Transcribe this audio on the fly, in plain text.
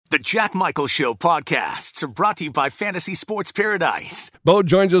The Jack Michael Show podcasts are brought to you by Fantasy Sports Paradise. Bo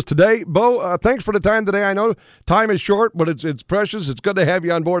joins us today. Bo, thanks for the time today. I know time is short, but it's precious. It's good to have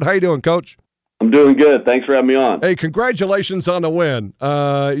you on board. How you doing, Coach? I'm doing good. Thanks for having me on. Hey, congratulations on the win.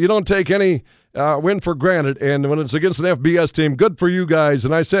 You don't take any win for granted, and when it's against an FBS team, good for you guys.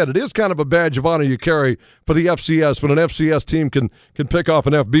 And I said it is kind of a badge of honor you carry for the FCS when an FCS team can pick off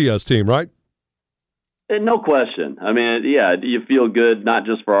an FBS team, right? No question. I mean, yeah, you feel good not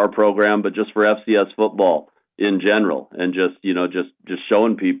just for our program, but just for FCS football in general, and just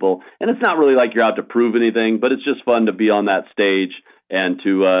showing people. And it's not really like you're out to prove anything, but it's just fun to be on that stage and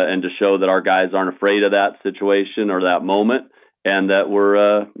to show that our guys aren't afraid of that situation or that moment, and that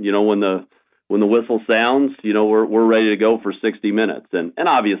we're when the whistle sounds, we're ready to go for 60 minutes. And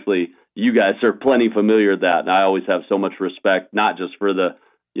obviously, you guys are plenty familiar with that, and I always have so much respect, not just for the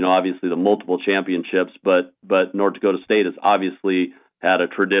obviously the multiple championships, but North Dakota State has obviously had a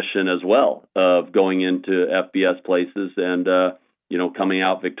tradition as well of going into FBS places and, coming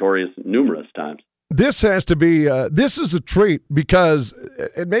out victorious numerous times. This has to be, this is a treat because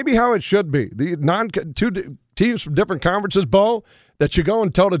it may be how it should be. The two teams from different conferences, Bo, that you're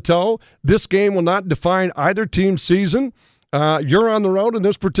going toe-to-toe. This game will not define either team's season. You're on the road in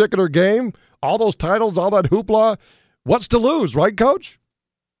this particular game. All those titles, all that hoopla. What's to lose, right, Coach?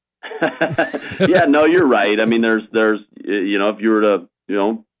 Yeah, no, you're right. I mean, there's if you were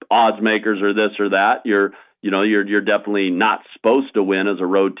to odds makers or this or that, you're definitely not supposed to win as a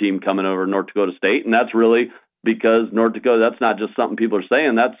road team coming over North Dakota State, and that's really because North Dakota. That's not just something people are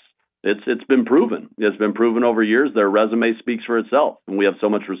saying. It's been proven. It's been proven over years. Their resume speaks for itself, and we have so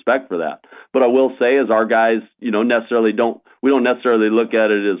much respect for that. But I will say, as our guys, we don't necessarily look at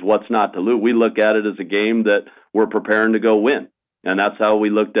it as what's not to lose. We look at it as a game that we're preparing to go win. And that's how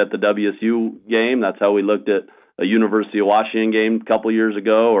we looked at the WSU game. That's how we looked at a University of Washington game a couple years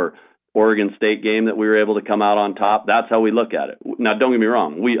ago, or Oregon State game that we were able to come out on top. That's how we look at it. Now, don't get me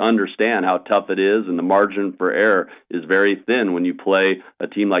wrong. We understand how tough it is, and the margin for error is very thin when you play a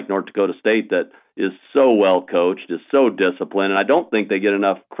team like North Dakota State that is so well coached, is so disciplined. And I don't think they get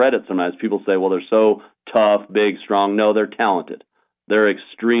enough credit sometimes. People say, well, they're so tough, big, strong. No, they're talented. They're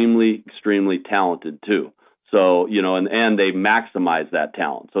extremely, extremely talented, too. So, and they maximize that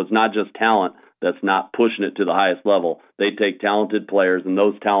talent. So it's not just talent that's not pushing it to the highest level. They take talented players, and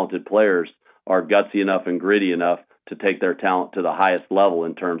those talented players are gutsy enough and gritty enough to take their talent to the highest level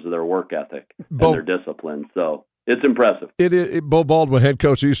in terms of their work ethic and their discipline. So it's impressive. Bo Baldwin, head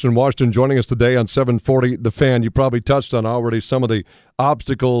coach of Eastern Washington, joining us today on 740 The Fan. You probably touched on already some of the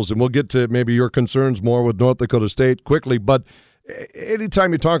obstacles, and we'll get to maybe your concerns more with North Dakota State quickly, but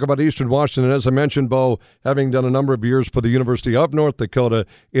anytime you talk about Eastern Washington, as I mentioned, Bo, having done a number of years for the University of North Dakota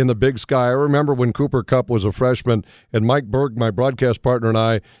in the Big Sky, I remember when Cooper Kupp was a freshman, and Mike Berg, my broadcast partner, and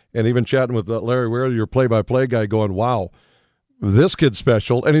I, and even chatting with Larry Ware, your play-by-play guy, going, wow, this kid's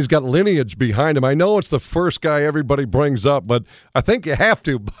special, and he's got lineage behind him. I know it's the first guy everybody brings up, but I think you have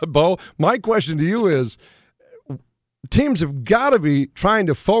to, Bo. My question to you is, teams have got to be trying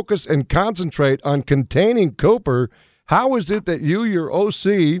to focus and concentrate on containing Cooper. How is it that your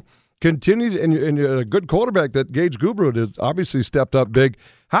OC, continued, and you're a good quarterback that Gage Gubrud has obviously stepped up big.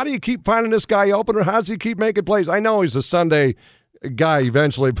 How do you keep finding this guy open, or how does he keep making plays? I know he's a Sunday guy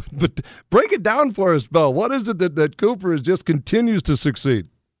eventually, but break it down for us, Bill. What is it that Cooper just continues to succeed?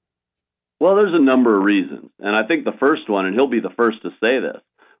 Well, there's a number of reasons, and I think the first one, and he'll be the first to say this,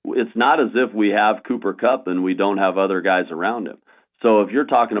 it's not as if we have Cooper Kupp and we don't have other guys around him. So if you're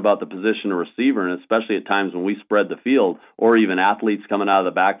talking about the position of receiver, and especially at times when we spread the field, or even athletes coming out of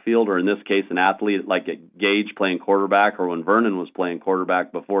the backfield, or in this case, an athlete like Gage playing quarterback, or when Vernon was playing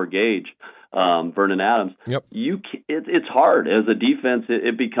quarterback before Gage, Vernon Adams, yep. It's hard. As a defense,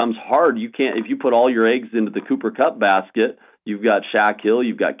 it becomes hard. You can't, if you put all your eggs into the Cooper Kupp basket, you've got Shaq Hill,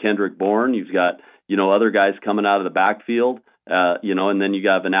 you've got Kendrick Bourne, you've got, other guys coming out of the backfield, and then you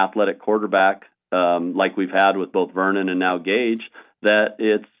got an athletic quarterback, like we've had with both Vernon and now Gage, that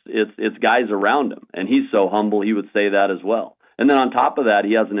it's guys around him. And he's so humble, he would say that as well. And then on top of that,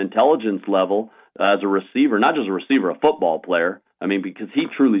 he has an intelligence level as a receiver, not just a receiver, a football player. I mean, because he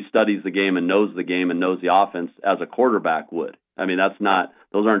truly studies the game and knows the offense as a quarterback would. I mean,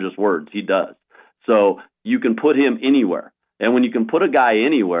 those aren't just words. He does. So you can put him anywhere. And when you can put a guy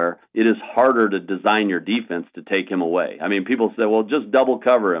anywhere, it is harder to design your defense to take him away. I mean, people say, well, just double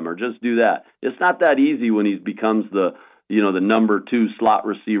cover him or just do that. It's not that easy when he becomes the number 2 slot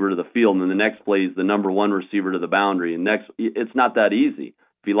receiver to the field, and then the next play is the number 1 receiver to the boundary. And it's not that easy.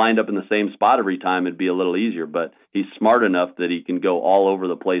 If he lined up in the same spot every time, it'd be a little easier, but he's smart enough that he can go all over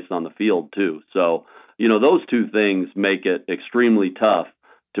the place on the field too. So, those two things make it extremely tough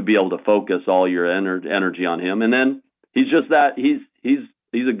to be able to focus all your energy on him. And then he's just that he's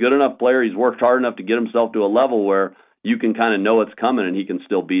a good enough player. He's worked hard enough to get himself to a level where you can kind of know it's coming and he can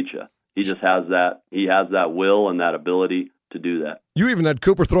still beat you. He just has that. He has that will and that ability to do that. You even had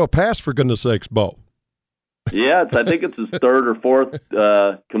Cooper throw a pass, for goodness sakes, Bo. Yeah, I think it's his third or fourth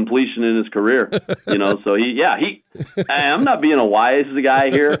completion in his career. So I'm not being a wise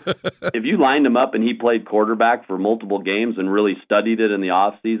guy here. If you lined him up and he played quarterback for multiple games and really studied it in the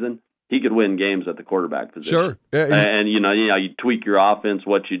off season, he could win games at the quarterback position. Sure. Yeah, and you tweak your offense,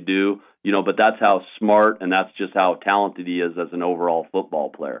 what you do, but that's how smart and that's just how talented he is as an overall football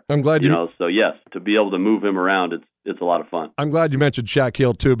player. I'm glad So yes, to be able to move him around, it's a lot of fun. I'm glad you mentioned Shaq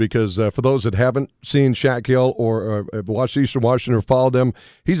Hill, too, because for those that haven't seen Shaq Hill or watched Eastern Washington or followed him,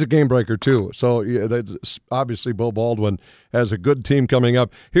 he's a game breaker, too. So that's obviously Beau Baldwin has a good team coming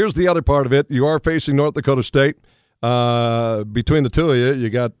up. Here's the other part of it. You are facing North Dakota State. Between the two of you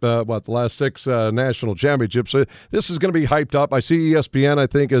got, the last 6 national championships. So this is going to be hyped up. I see ESPN, I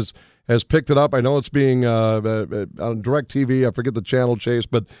think, has picked it up. I know it's being on DirecTV. I forget the channel, Chase,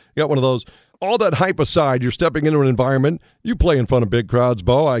 but you got one of those. All that hype aside, you're stepping into an environment. You play in front of big crowds,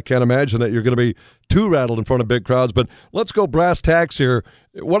 Bo. I can't imagine that you're going to be too rattled in front of big crowds. But let's go brass tacks here.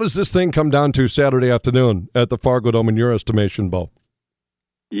 What does this thing come down to Saturday afternoon at the Fargo Dome in your estimation, Bo?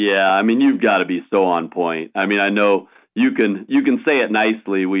 Yeah, you've got to be so on point. I know you can say it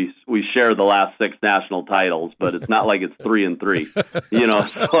nicely. We share the last 6 national titles, but it's not like it's 3-3.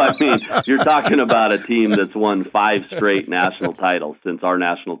 So you're talking about a team that's won 5 straight national titles since our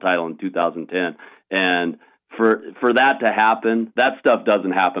national title in 2010, and for that to happen, that stuff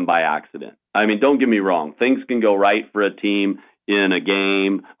doesn't happen by accident. Don't get me wrong. Things can go right for a team in a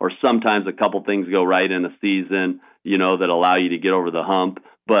game, or sometimes a couple things go right in a season, that allow you to get over the hump.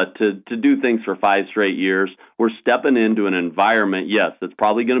 But to do things for 5 straight years, we're stepping into an environment, yes, it's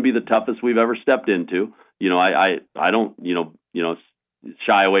probably going to be the toughest we've ever stepped into. I don't,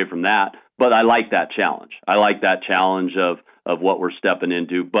 shy away from that, but I like that challenge. I like that challenge of what we're stepping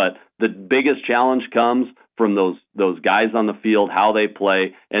into. But the biggest challenge comes from those guys on the field, how they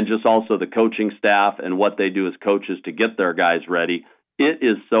play, and just also the coaching staff and what they do as coaches to get their guys ready. It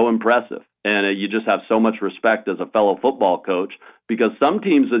is so impressive. And you just have so much respect as a fellow football coach, because some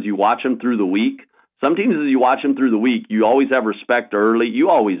teams, as you watch them through the week, you always have respect early. You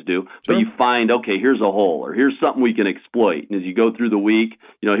always do. But you find, okay, here's a hole, or here's something we can exploit. And as you go through the week,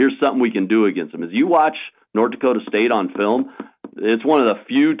 here's something we can do against them. As you watch North Dakota State on film, it's one of the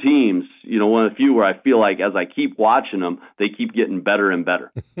few teams, where I feel like as I keep watching them, they keep getting better and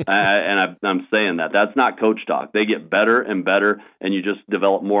better. I'm saying that. That's not coach talk. They get better and better, and you just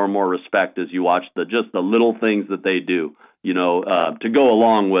develop more and more respect as you watch the little things that they do, to go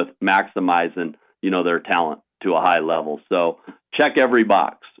along with maximizing, their talent to a high level. So check every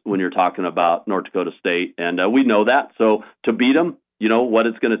box when you're talking about North Dakota State, and we know that. So to beat them, what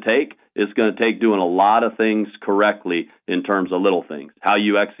it's going to take? It's going to take doing a lot of things correctly in terms of little things. How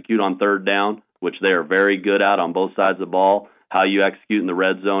you execute on third down, which they are very good at on both sides of the ball. How you execute in the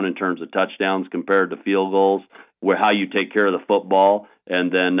red zone in terms of touchdowns compared to field goals. How you take care of the football.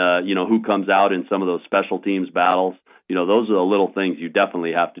 And then, who comes out in some of those special teams battles. Those are the little things you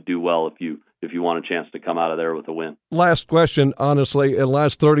definitely have to do well if you want a chance to come out of there with a win. Last question, honestly, in the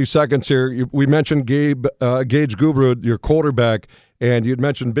last 30 seconds here, we mentioned Gage Gubrud, your quarterback, and you'd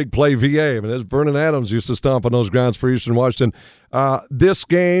mentioned big play VA. As Vernon Adams used to stomp on those grounds for Eastern Washington. This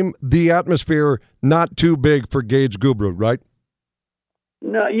game, the atmosphere, not too big for Gage Gubrud, right?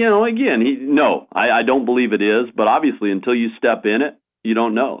 No, I don't believe it is, but obviously until you step in it, you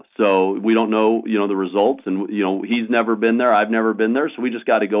don't know. So we don't know, the results, and, he's never been there. I've never been there. So we just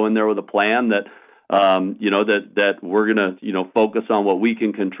got to go in there with a plan that, that we're going to, focus on what we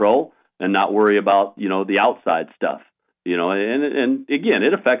can control and not worry about, the outside stuff, and again,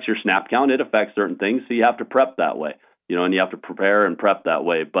 it affects your snap count. It affects certain things. So you have to prep that way, and you have to prepare and prep that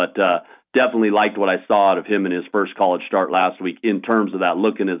way. But, definitely liked what I saw out of him in his first college start last week in terms of that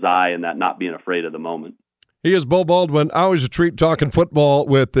look in his eye and that not being afraid of the moment. He is Beau Baldwin. Always a treat talking football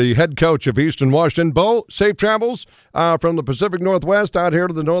with the head coach of Eastern Washington. Bo, safe travels from the Pacific Northwest out here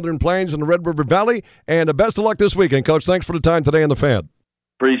to the Northern Plains and the Red River Valley. And best of luck this weekend, Coach. Thanks for the time today on The Fan.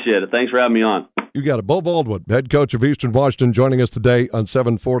 Appreciate it. Thanks for having me on. You got it. Beau Baldwin, head coach of Eastern Washington, joining us today on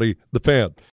 740 The Fan.